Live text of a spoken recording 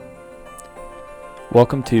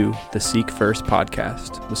Welcome to the Seek First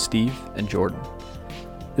podcast with Steve and Jordan.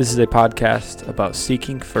 This is a podcast about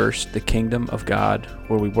seeking first the kingdom of God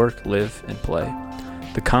where we work, live, and play.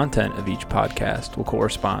 The content of each podcast will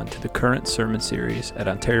correspond to the current sermon series at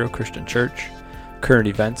Ontario Christian Church, current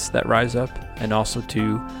events that rise up, and also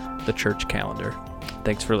to the church calendar.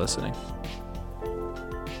 Thanks for listening.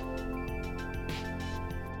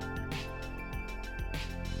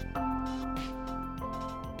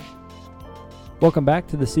 Welcome back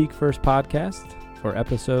to the Seek First podcast for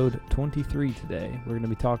episode 23 today. We're going to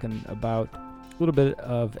be talking about a little bit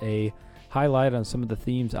of a highlight on some of the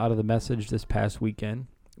themes out of the message this past weekend,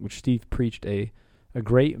 which Steve preached a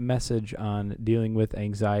great message on dealing with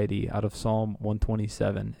anxiety out of Psalm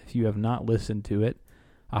 127. If you have not listened to it,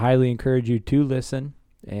 I highly encourage you to listen,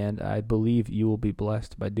 and I believe you will be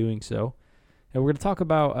blessed by doing so. And we're going to talk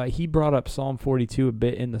about, he brought up Psalm 42 a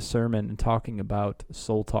bit in the sermon and talking about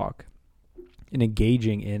soul talk and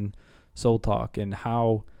engaging in soul talk, and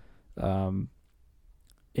how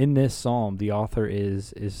in this psalm the author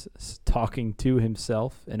is talking to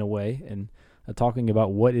himself in a way, and talking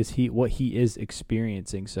about what he is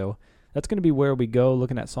experiencing. So that's going to be where we go,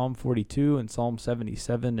 looking at Psalm 42 and Psalm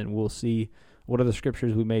 77, and we'll see what other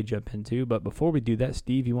scriptures we may jump into. But before we do that,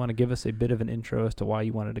 Steve, you want to give us a bit of an intro as to why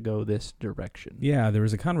you wanted to go this direction? Yeah, there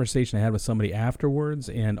was a conversation I had with somebody afterwards,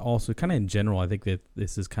 and also kind of in general, I think that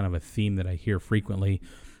this is kind of a theme that I hear frequently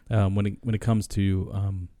when it comes to,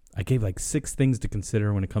 I gave like 6 things to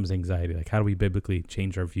consider when it comes to anxiety. Like, how do we biblically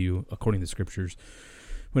change our view according to scriptures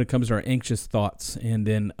when it comes to our anxious thoughts? And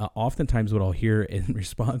then oftentimes what I'll hear in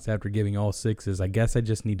response after giving all 6 is, I guess I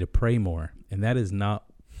just need to pray more. And that is not,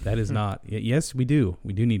 yes, we do.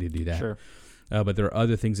 We do need to do that. Sure. But there are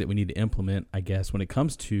other things that we need to implement, I guess, when it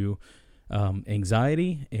comes to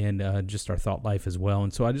anxiety and just our thought life as well.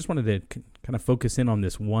 And so I just wanted to kind of focus in on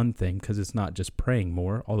this one thing, because it's not just praying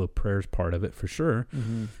more, although prayer is part of it for sure,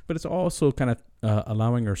 but it's also kind of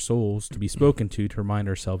allowing our souls to be spoken to remind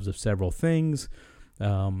ourselves of several things,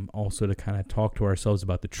 also to kind of talk to ourselves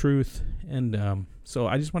about the truth. And so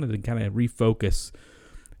I just wanted to kind of refocus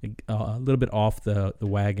a little bit off the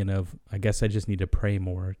wagon of, I guess I just need to pray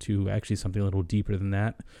more, to actually something a little deeper than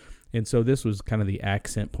that. And so this was kind of the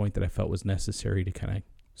accent point that I felt was necessary to kind of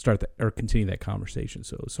start continue that conversation.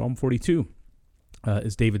 So Psalm 42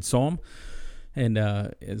 is David's psalm. And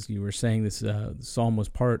as you were saying, this psalm was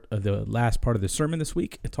part of the last part of the sermon this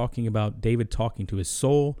week, talking about David talking to his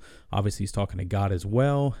soul. Obviously, he's talking to God as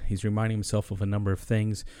well. He's reminding himself of a number of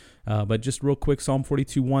things. But just real quick, Psalm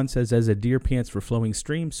 42:1 says, "As a deer pants for flowing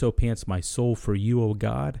streams, so pants my soul for you, O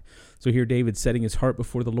God." So here David's setting his heart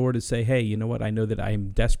before the Lord to say, hey, you know what? I know that I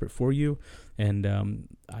am desperate for you, and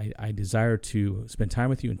I desire to spend time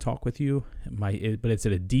with you and talk with you. But it's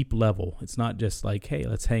at a deep level. It's not just like, hey,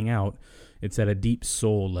 let's hang out. It's at a deep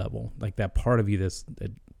soul level, like that part of you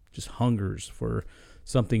that just hungers for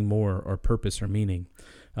something more, or purpose or meaning.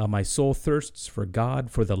 My soul thirsts for God,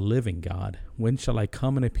 for the living God. When shall I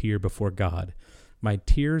come and appear before God? My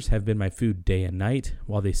tears have been my food day and night,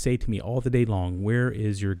 while they say to me all the day long, where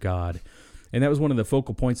is your God? And that was one of the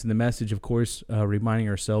focal points in the message, of course, reminding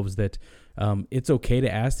ourselves that it's okay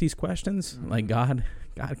to ask these questions. Like God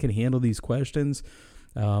can handle these questions.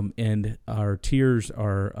 And our tears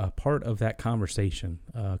are a part of that conversation,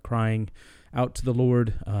 crying out to the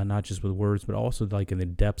Lord, not just with words, but also like in the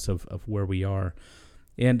depths of where we are.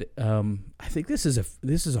 And I think this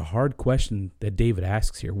is a hard question that David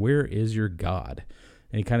asks here. Where is your God?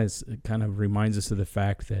 And he kind of reminds us of the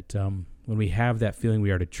fact that when we have that feeling,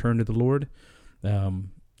 we are to turn to the Lord.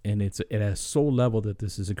 And it's at a soul level that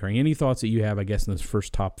this is occurring. Any thoughts that you have, I guess, in those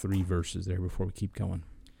first top 3 verses there before we keep going?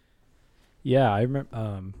 Yeah, I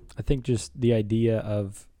remember. I think just the idea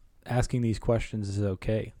of asking these questions is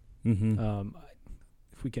okay.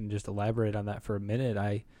 If we can just elaborate on that for a minute,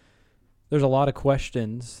 there's a lot of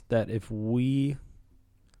questions that if we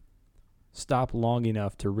stop long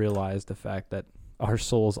enough to realize the fact that our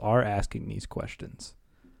souls are asking these questions,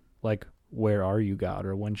 like, where are you, God?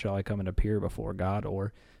 Or when shall I come and appear before God?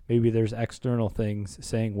 Or maybe there's external things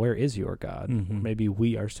saying, where is your God? Maybe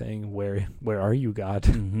we are saying, where are you,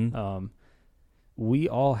 God? We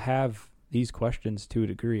all have these questions to a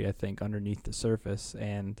degree, I think, underneath the surface,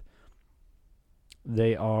 and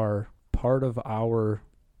they are part of our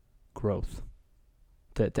growth.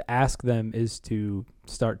 To ask them is to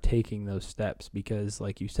start taking those steps, because,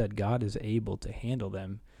 like you said, God is able to handle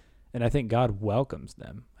them, and I think God welcomes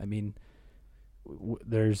them. I mean,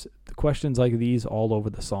 there's questions like these all over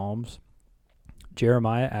the Psalms.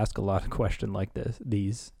 Jeremiah asked a lot of questions like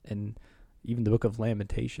these, and even the book of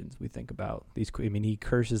Lamentations, we think about these. I mean, he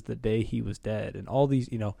curses the day he was dead, and all these,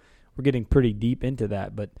 we're we're getting pretty deep into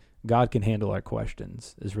that, but God can handle our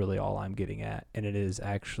questions is really all I'm getting at. And it is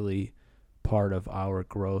actually part of our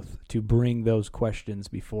growth to bring those questions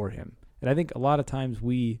before him. And I think a lot of times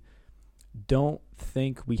we don't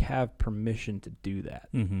think we have permission to do that.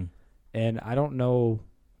 Mm-hmm. And I don't know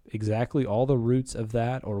exactly all the roots of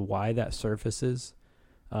that or why that surfaces.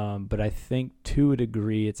 But I think to a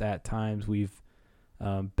degree, it's at times we've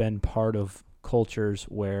been part of cultures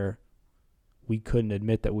where we couldn't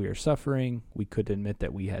admit that we were suffering. We couldn't admit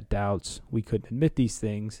that we had doubts. We couldn't admit these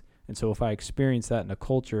things. And so if I experience that in a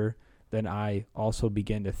culture, then I also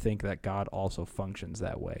begin to think that God also functions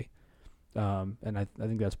that way. And I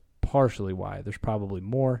think that's partially why. There's probably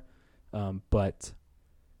more. But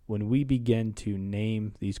when we begin to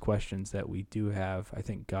name these questions that we do have, I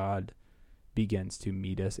think God begins to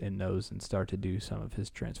meet us in those and start to do some of his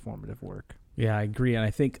transformative work. Yeah, I agree. And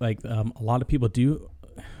I think like a lot of people do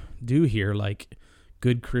hear like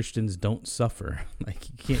good Christians don't suffer.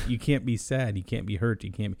 Like you can't be sad, you can't be hurt,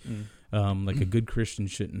 you can't like a good Christian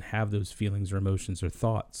shouldn't have those feelings or emotions or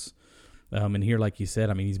thoughts. And here, like you said,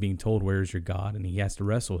 I mean, he's being told, where's your God? And he has to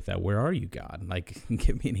wrestle with that. Where are you, God? Like,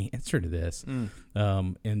 give me an answer to this.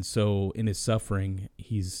 And so in his suffering,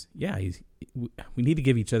 we need to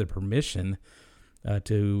give each other permission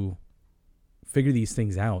to figure these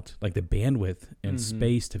things out, like the bandwidth and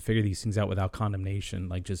space to figure these things out without condemnation,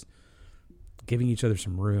 like just giving each other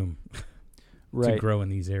some room to grow in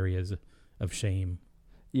these areas of shame.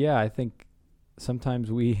 Yeah, I think sometimes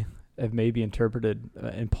we have maybe interpreted,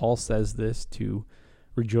 and Paul says this, to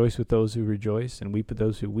rejoice with those who rejoice and weep with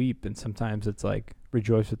those who weep. And sometimes it's like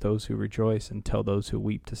rejoice with those who rejoice and tell those who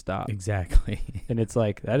weep to stop. Exactly. And it's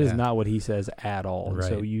like, that is not what he says at all. Right.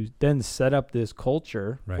 So you then set up this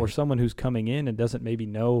culture for someone who's coming in and doesn't maybe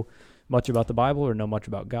know much about the Bible or know much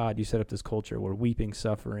about God. You set up this culture where weeping,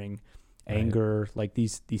 suffering, anger, like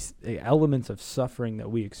these elements of suffering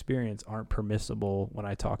that we experience aren't permissible when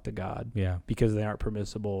I talk to God. Yeah. Because they aren't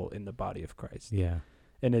permissible in the body of Christ. Yeah.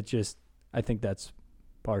 And it just, I think that's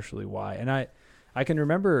partially why. And I can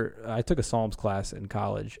remember I took a Psalms class in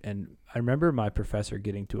college, and I remember my professor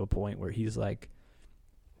getting to a point where he's like,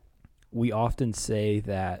 we often say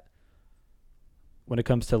that when it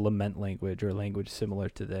comes to lament language or language similar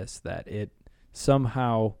to this, that it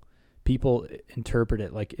somehow people interpret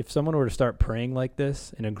it like if someone were to start praying like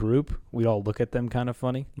this in a group, we'd all look at them kind of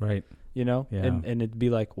funny. Right. You know? Yeah. And it'd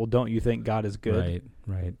be like, well, don't you think God is good?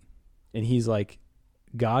 Right. And he's like,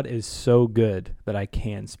 God is so good that I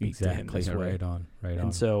can speak to him this way. Right on.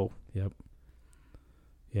 And so, yep.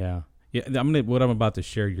 Yeah. What I'm about to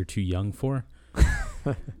share, you're too young for.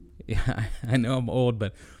 Yeah, I know I'm old,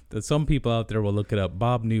 but some people out there will look it up.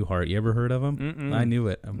 Bob Newhart, you ever heard of him? Mm-mm. I knew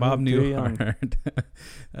it. Bob Newhart,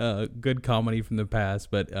 good comedy from the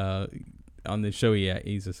past, but on the show,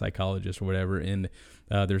 he's a psychologist or whatever, and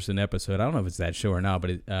there's an episode, I don't know if it's that show or not,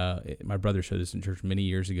 but my brother showed this in church many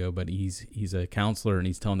years ago, but he's a counselor, and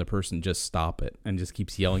he's telling the person, just stop it, and just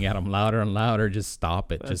keeps yelling at him louder and louder, just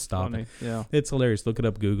stop it, That's just stop funny. it. Yeah. It's hilarious. Look it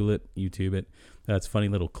up, Google it, YouTube it. That's a funny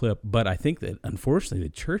little clip. But I think that, unfortunately,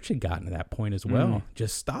 the church had gotten to that point as well.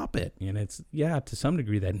 Just stop it. And it's, to some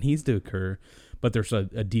degree that needs to occur, but there's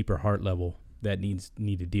a deeper heart level that need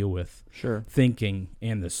to deal with thinking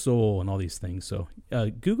and the soul and all these things. So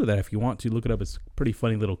Google that if you want to. Look it up. It's a pretty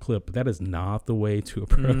funny little clip, but that is not the way to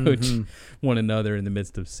approach one another in the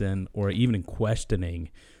midst of sin or even in questioning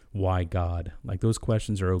why God. Like, those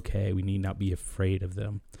questions are okay. We need not be afraid of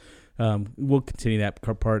them. We'll continue that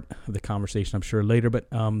part of the conversation, I'm sure, later. But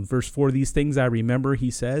verse 4, these things I remember, he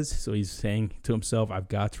says. So he's saying to himself, I've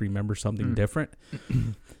got to remember something different.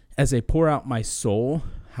 As I pour out my soul,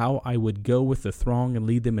 how I would go with the throng and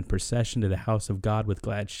lead them in procession to the house of God with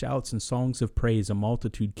glad shouts and songs of praise, a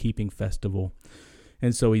multitude-keeping festival.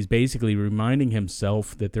 And so he's basically reminding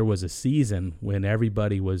himself that there was a season when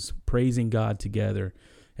everybody was praising God together,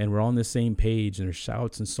 and we're on the same page, and there's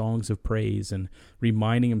shouts and songs of praise, and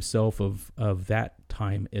reminding himself of that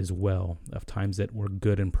time as well, of times that were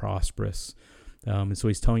good and prosperous. And so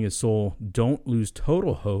he's telling his soul, don't lose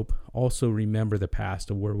total hope. Also remember the past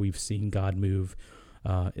of where we've seen God move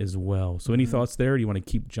as well. So any thoughts there, or do you want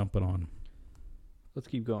to keep jumping on? Let's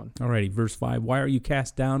keep going. All righty, verse 5. Why are you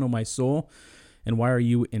cast down, O my soul? And why are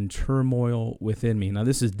you in turmoil within me? Now,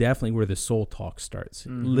 this is definitely where the soul talk starts.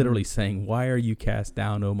 Literally saying, why are you cast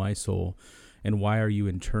down, O my soul? And why are you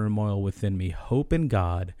in turmoil within me? Hope in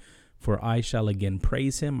God, for I shall again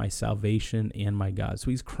praise him, my salvation and my God. So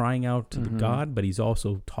he's crying out to the God, but he's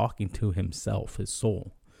also talking to himself, his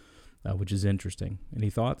soul, which is interesting. Any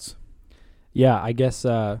thoughts? Yeah, I guess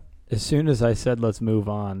as soon as I said let's move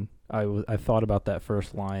on, I thought about that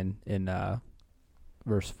first line in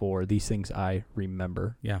verse 4, these things I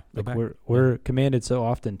remember. Yeah. Like we're commanded so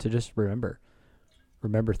often to just remember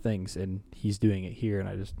things, and he's doing it here.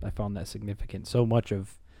 And I found that significant. So much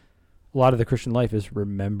of a lot of the Christian life is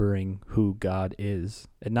remembering who God is,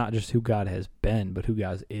 and not just who God has been, but who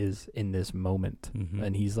God is in this moment. Mm-hmm.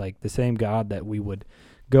 And he's like the same God that we would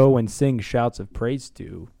go and sing shouts of praise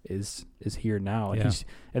to is here now. And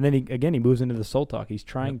and then he moves into the soul talk. He's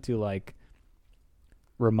trying to like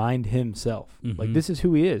remind himself, like, this is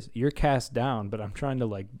who he is. You're cast down, but I'm trying to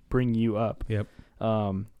like bring you up. Yep.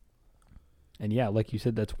 And yeah, like you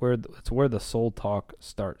said, that's where the soul talk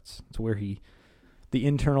starts. It's where the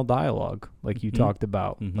internal dialogue, like you talked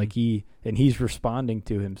about, like he's responding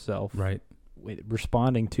to himself, right?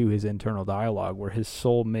 Responding to his internal dialogue, where his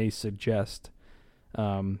soul may suggest,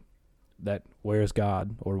 that where's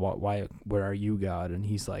God, or where are you, God? And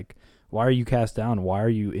he's like, why are you cast down? Why are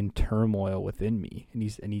you in turmoil within me? And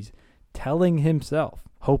he's telling himself,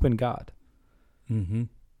 hope in God. Mm-hmm.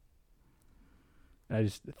 And I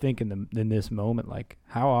just think in this moment, like,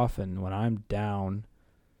 how often when I'm down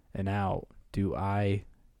and out do I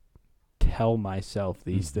tell myself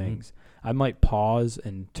these things? I might pause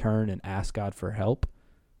and turn and ask God for help,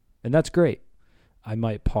 and that's great. I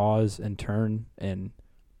might pause and turn and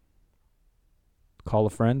call a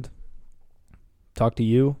friend, talk to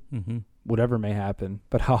you, whatever may happen.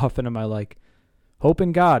 But how often am I like, hope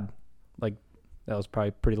in God? Like, that was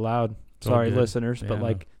probably pretty loud. Sorry, listeners, but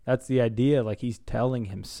like, that's the idea. Like, he's telling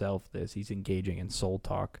himself this. He's engaging in soul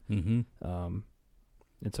talk.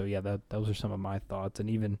 And so, yeah, those are some of my thoughts. And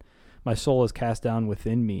even my soul is cast down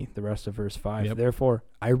within me, the rest of verse 5. Yep. Therefore,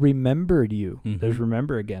 I remembered you. There's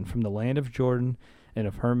remember again, from the land of Jordan and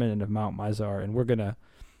of Hermon and of Mount Mizar. And we're going to,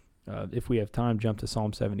 if we have time, jump to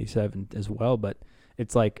Psalm 77 as well. But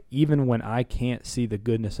it's like, even when I can't see the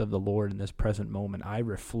goodness of the Lord in this present moment, I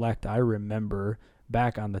reflect, I remember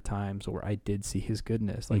back on the times where I did see his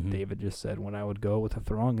goodness. Like David just said, when I would go with a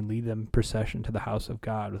throng and lead them in procession to the house of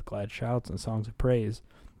God with glad shouts and songs of praise.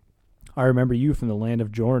 I remember you from the land of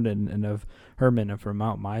Jordan and of Hermon and from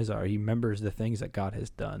Mount Mizar. He remembers the things that God has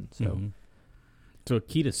done. So, a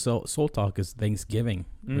key to soul talk is thanksgiving,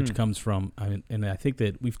 which comes from, and I think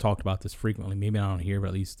that we've talked about this frequently, maybe not on here, but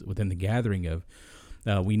at least within the gathering of,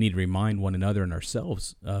 we need to remind one another and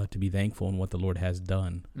ourselves to be thankful in what the Lord has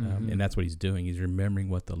done. And that's what he's doing. He's remembering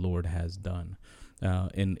what the Lord has done.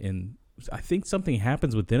 And I think something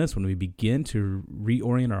happens within us when we begin to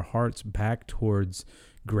reorient our hearts back towards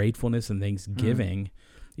gratefulness and thanksgiving,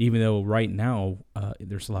 even though right now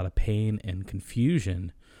there's a lot of pain and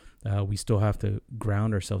confusion. We still have to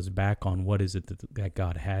ground ourselves back on what is it that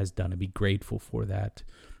God has done and be grateful for that.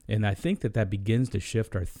 And I think that begins to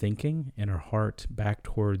shift our thinking and our heart back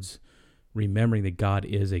towards remembering that God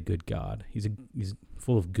is a good God. He's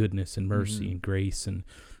full of goodness and mercy and grace,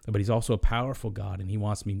 but he's also a powerful God, and he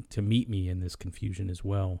wants me to meet me in this confusion as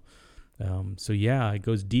well. So yeah, it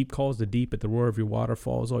goes, deep calls to deep at the roar of your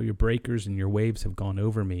waterfalls, all your breakers and your waves have gone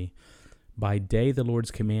over me. By day the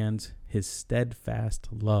Lord's commands, his steadfast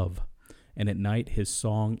love, and at night his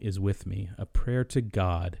song is with me, a prayer to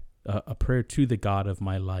God, a prayer to the God of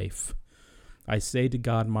my life. I say to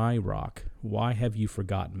God, my rock, why have you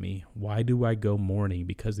forgotten me? Why do I go mourning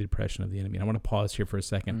because of the oppression of the enemy? And I want to pause here for a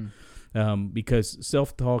second. Because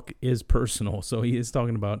self-talk is personal. So he is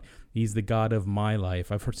talking about he's the God of my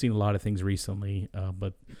life. I've seen a lot of things recently,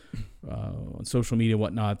 but on social media and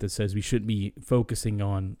whatnot, that says we shouldn't be focusing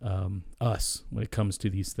on us when it comes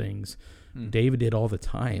to these things. David did all the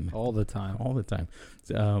time. All the time.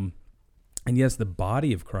 And yes, the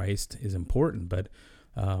body of Christ is important, but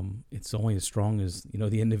it's only as strong as,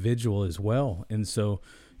 the individual as well. And so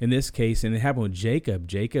in this case, and it happened with Jacob,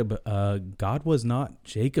 God was not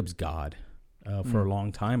Jacob's God for a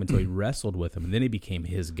long time until he wrestled with him, and then he became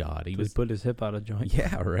his God. He put his hip out of joint.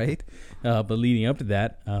 Yeah, right. But leading up to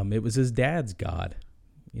that, it was his dad's God,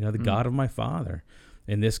 the God of my father.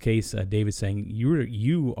 In this case, David's saying,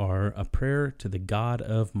 you are a prayer to the God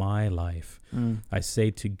of my life. I say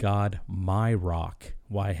to God, my rock,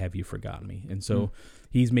 why have you forgotten me? And so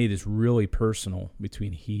he's made this really personal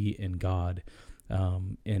between he and God.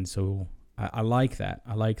 And so I like that.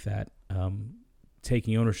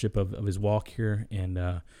 Taking ownership of his walk here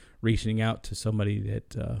and reaching out to somebody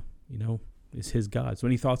that, is his God. So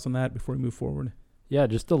any thoughts on that before we move forward? Yeah,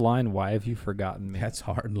 just the line, why have you forgotten me? That's a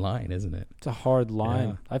hard line, isn't it? It's a hard line.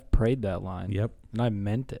 Yeah. I've prayed that line. Yep. And I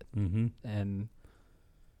meant it. And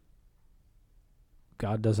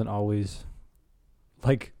God doesn't always,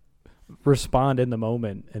 respond in the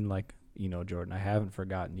moment and, Jordan, I haven't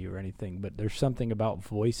forgotten you or anything. But there's something about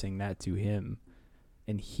voicing that to him,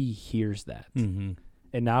 and he hears that.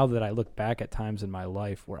 And now that I look back at times in my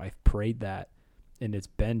life where I've prayed that and it's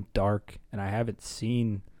been dark and I haven't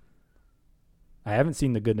seen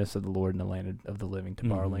the goodness of the Lord in the land of the living, to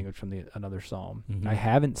borrow language from another psalm.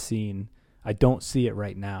 I don't see it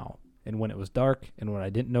right now. And when it was dark and when I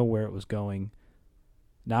didn't know where it was going,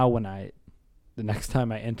 now the next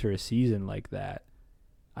time I enter a season like that,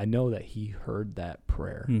 I know that he heard that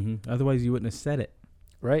prayer. Otherwise you wouldn't have said it.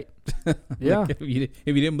 Right. Yeah. If you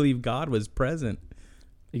didn't believe God was present.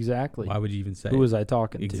 Exactly. Why would you even say Who was I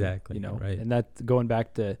talking to? Exactly. Right. And that, going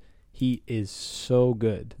back to, he is so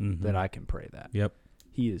good that I can pray that. Yep.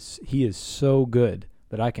 He is so good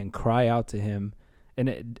that I can cry out to him.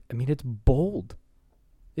 And it's bold.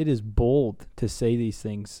 It is bold to say these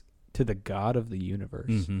things to the God of the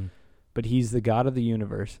universe. But he's the God of the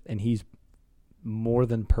universe, and he's more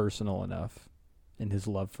than personal enough in his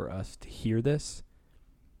love for us to hear this.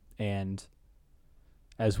 And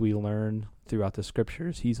as we learn throughout the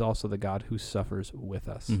scriptures, he's also the God who suffers with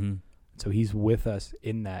us. So he's with us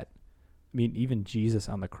in that. I mean, even Jesus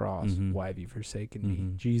on the cross, why have you forsaken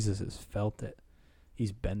me? Jesus has felt it.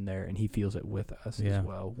 He's been there, and he feels it with us as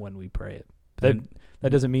well when we pray it. But that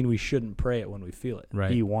doesn't mean we shouldn't pray it when we feel it.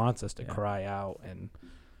 Right. He wants us to cry out. And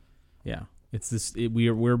it's this.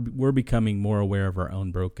 We're becoming more aware of our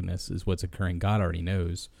own brokenness is what's occurring. God already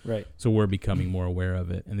knows. Right. So we're becoming more aware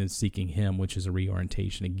of it, and then seeking him, which is a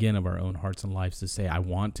reorientation again of our own hearts and lives to say, I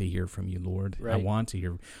want to hear from you, Lord. Right. I want to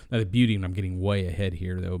hear. Now the beauty, and I'm getting way ahead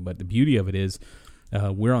here though, but the beauty of it is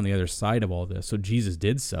we're on the other side of all this. So Jesus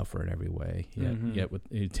did suffer in every way, yet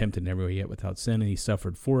he tempted in every way, yet without sin, and he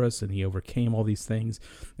suffered for us, and he overcame all these things.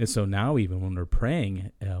 And so now even when we're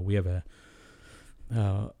praying, we have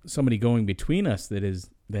somebody going between us that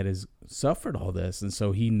has suffered all this, and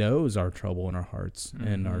so he knows our trouble in our hearts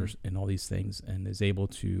and all these things, and is able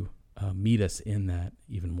to meet us in that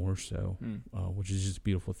even more so, which is just a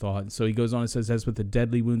beautiful thought. And so he goes on and says, as with the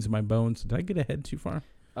deadly wounds in my bones. Did I get ahead too far?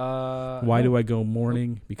 Why do I go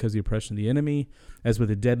mourning? Because of the oppression of the enemy. As with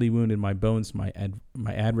a deadly wound in my bones, my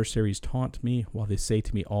adversaries taunt me, while they say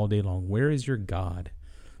to me all day long, where is your God?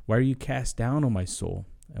 Why are you cast down, O my soul?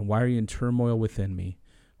 And why are you in turmoil within me?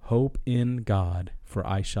 Hope in God, for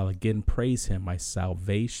I shall again praise him, my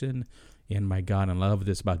salvation and my God. And I love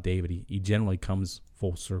this about David. He generally comes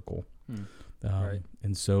full circle. Right.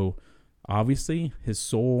 And so obviously his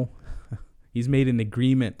soul, he's made an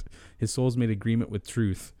agreement. His soul's made agreement with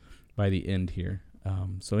truth by the end here.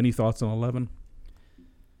 So any thoughts on 11?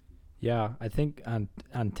 Yeah, I think on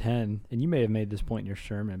 10, and you may have made this point in your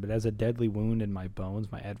sermon, but as a deadly wound in my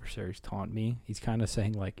bones, my adversaries taunt me. He's kind of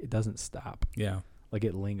saying, like, it doesn't stop. Yeah. Like,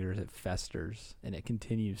 it lingers, it festers, and it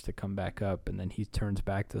continues to come back up. And then he turns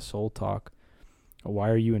back to soul talk. Why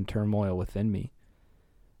are you in turmoil within me?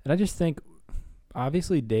 And I just think,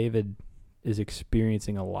 obviously, David is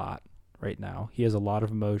experiencing a lot right now. He has a lot of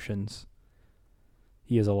emotions.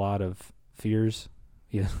 He has a lot of fears.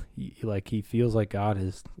 He feels like God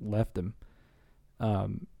has left him.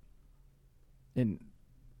 And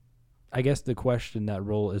I guess the question that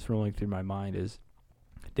is rolling through my mind is,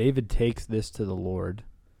 David takes this to the Lord,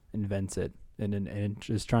 invents it, and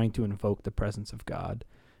is trying to invoke the presence of God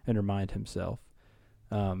and remind himself.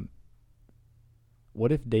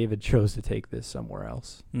 What if David chose to take this somewhere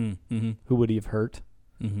else? Who would he have hurt?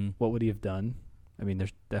 What would he have done? I mean,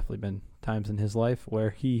 there's definitely been times in his life where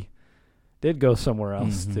he did go somewhere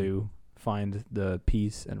else to find the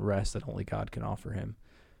peace and rest that only God can offer him.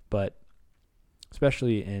 But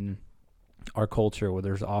especially in our culture where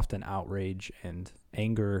there's often outrage and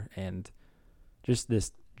anger and just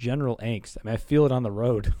this general angst. I mean, I feel it on the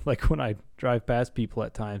road. Like when I drive past people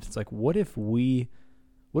at times, it's like, what if we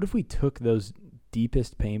took those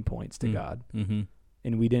deepest pain points to God and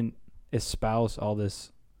we didn't espouse all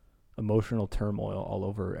this emotional turmoil all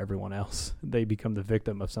over everyone else? They become the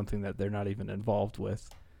victim of something that they're not even involved with.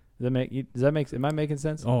 Am I making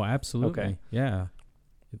sense? Oh, absolutely. Okay. Yeah.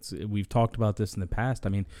 We've talked about this in the past. I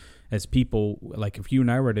mean, as people, like if you and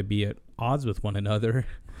I were to be at odds with one another,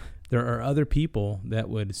 there are other people that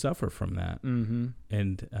would suffer from that.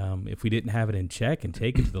 And if we didn't have it in check and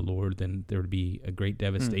take it to the Lord, then there would be a great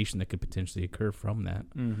devastation that could potentially occur from that.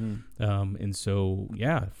 And so,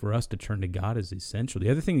 yeah, for us to turn to God is essential. The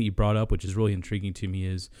other thing that you brought up, which is really intriguing to me,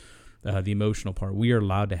 is the emotional part. We are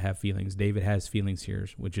allowed to have feelings. David has feelings here,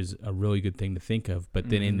 which is a really good thing to think of. But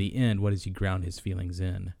then in the end, what does he ground his feelings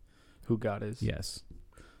in? Who God is. Yes.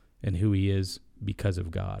 And who he is because of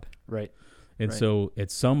God. Right. And so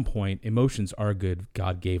at some point, emotions are good.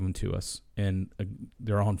 God gave them to us. And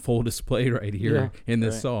they're on full display right here in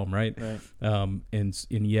this psalm, right? And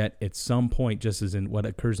yet at some point, just as in what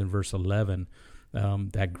occurs in verse 11,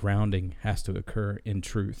 that grounding has to occur in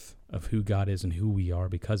truth of who God is and who we are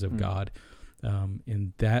because of God.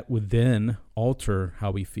 And that would then alter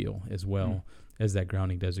how we feel as well as that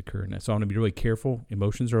grounding does occur. And so I want to be really careful.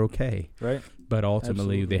 Emotions are okay. Right. But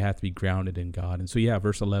ultimately, they have to be grounded in God. And so,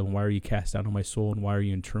 verse 11, why are you cast down on my soul, and why are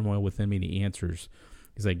you in turmoil within me? And he answers,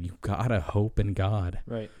 he's like, you got to hope in God.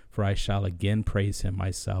 Right. For I shall again praise him, my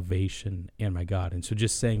salvation and my God. And so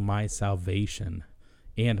just saying my salvation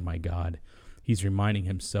and my God, he's reminding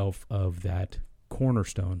himself of that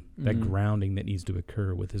cornerstone, that grounding that needs to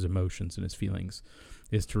occur with his emotions and his feelings,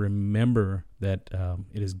 is to remember that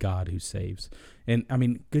it is God who saves. And I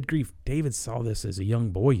mean, good grief, David saw this as a young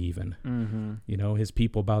boy even. You know, his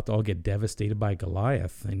people about to all get devastated by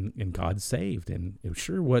Goliath, and God saved. And it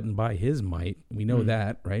sure wasn't by his might. We know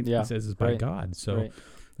that, right? Yeah. He says it's by God. So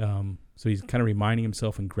so he's kind of reminding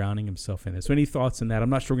himself and grounding himself in it. So any thoughts on that? I'm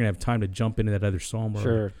not sure we're going to have time to jump into that other psalm.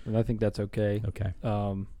 Sure, and I think that's okay. Okay.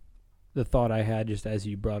 The thought I had just as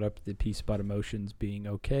you brought up the piece about emotions being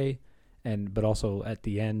okay, but also at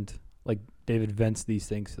the end, like David vents these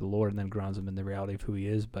things to the Lord and then grounds them in the reality of who he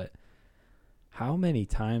is. But how many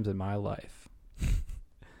times in my life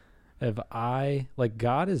have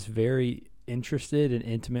God is very interested and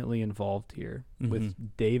intimately involved here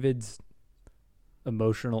with David's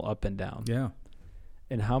emotional up and down. Yeah.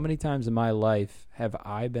 And how many times in my life have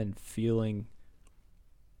I been feeling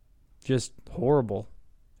just horrible,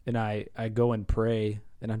 and I go and pray,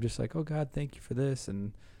 and I'm just like, oh God, thank you for this,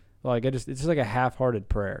 and like it's just like a half-hearted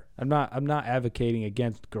prayer. I'm not advocating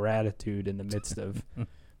against gratitude in the midst of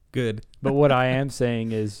good, but what I am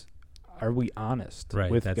saying is, are we honest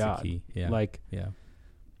with that's God? the key. Yeah.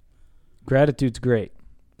 Gratitude's great,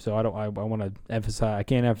 so I want to emphasize. I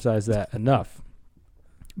can't emphasize that enough.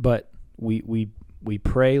 But we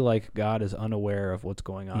pray like God is unaware of what's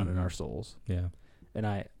going on in our souls. Yeah.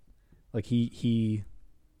 And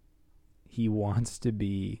he wants to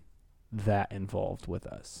be that involved with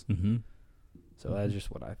us. So that's just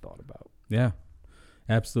what I thought about. Yeah,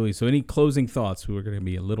 absolutely. So any closing thoughts? We're going to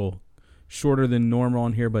be a little shorter than normal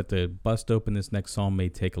on here, but to bust open this next psalm may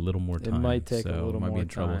take a little more time. It might take a little more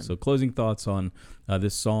trouble. time. So closing thoughts on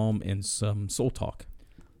this psalm and some soul talk.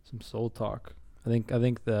 Some soul talk. I think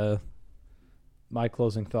my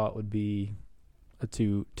closing thought would be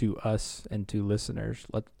to us and to listeners.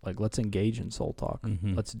 Let's engage in soul talk.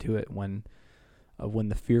 Let's do it when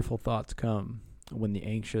the fearful thoughts come, when the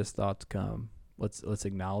anxious thoughts come. Let's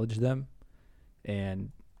acknowledge them,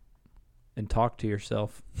 and talk to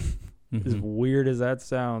yourself. As weird as that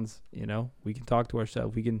sounds, we can talk to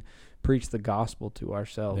ourselves. We can preach the gospel to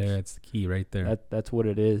ourselves. That's the key right there. That's what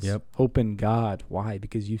it is. Yep. Hope in God. Why?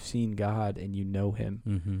 Because you've seen God and you know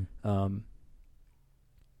him. And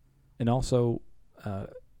also,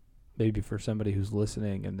 maybe for somebody who's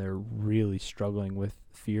listening and they're really struggling with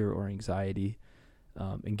fear or anxiety,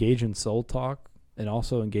 engage in soul talk, and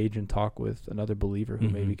also engage in talk with another believer who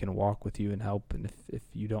maybe can walk with you and help. And if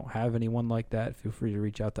you don't have anyone like that, feel free to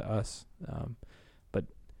reach out to us. But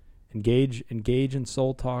engage in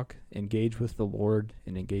soul talk, engage with the Lord,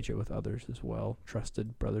 and engage it with others as well,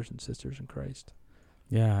 trusted brothers and sisters in Christ.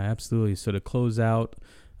 Yeah, absolutely. So to close out,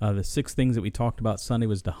 the 6 things that we talked about Sunday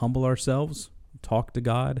was to humble ourselves, talk to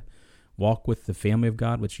God, walk with the family of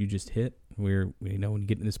God, which you just hit. When you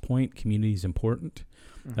get to this point, community is important.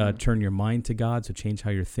 Turn your mind to God, so change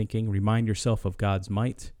how you're thinking. Remind yourself of God's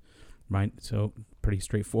might. So pretty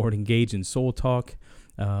straightforward. Engage in soul talk.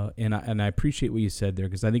 And I appreciate what you said there,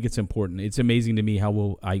 because I think it's important. It's amazing to me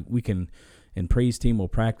how we can, in praise team, we'll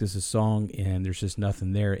practice a song and there's just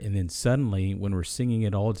nothing there. And then suddenly when we're singing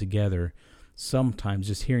it all together, sometimes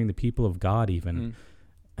just hearing the people of God even,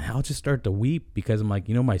 I'll just start to weep, because I'm like,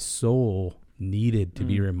 my soul needed to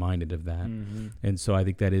be reminded of that. And so I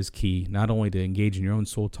think that is key, not only to engage in your own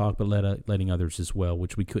soul talk, but letting others as well,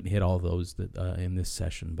 which we couldn't hit all those in this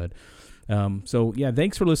session. But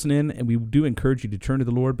thanks for listening, and we do encourage you to turn to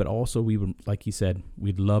the Lord, but also we would, like he said,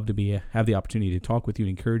 we'd love to have the opportunity to talk with you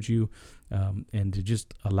and encourage you, and to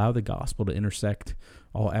just allow the gospel to intersect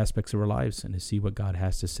all aspects of our lives and to see what God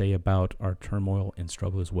has to say about our turmoil and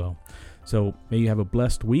struggle as well. So may you have a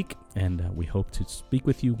blessed week, and we hope to speak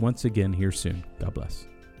with you once again here soon. God bless.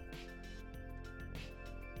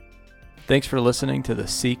 Thanks for listening to the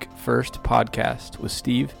Seek First podcast with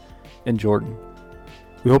Steve and Jordan.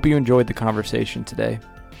 We hope you enjoyed the conversation today.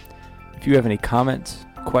 If you have any comments,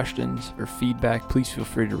 questions, or feedback, please feel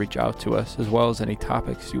free to reach out to us, as well as any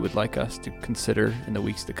topics you would like us to consider in the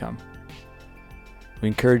weeks to come. We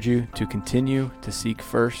encourage you to continue to seek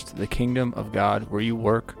first the kingdom of God where you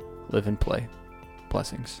work, live, and play.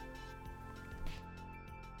 Blessings.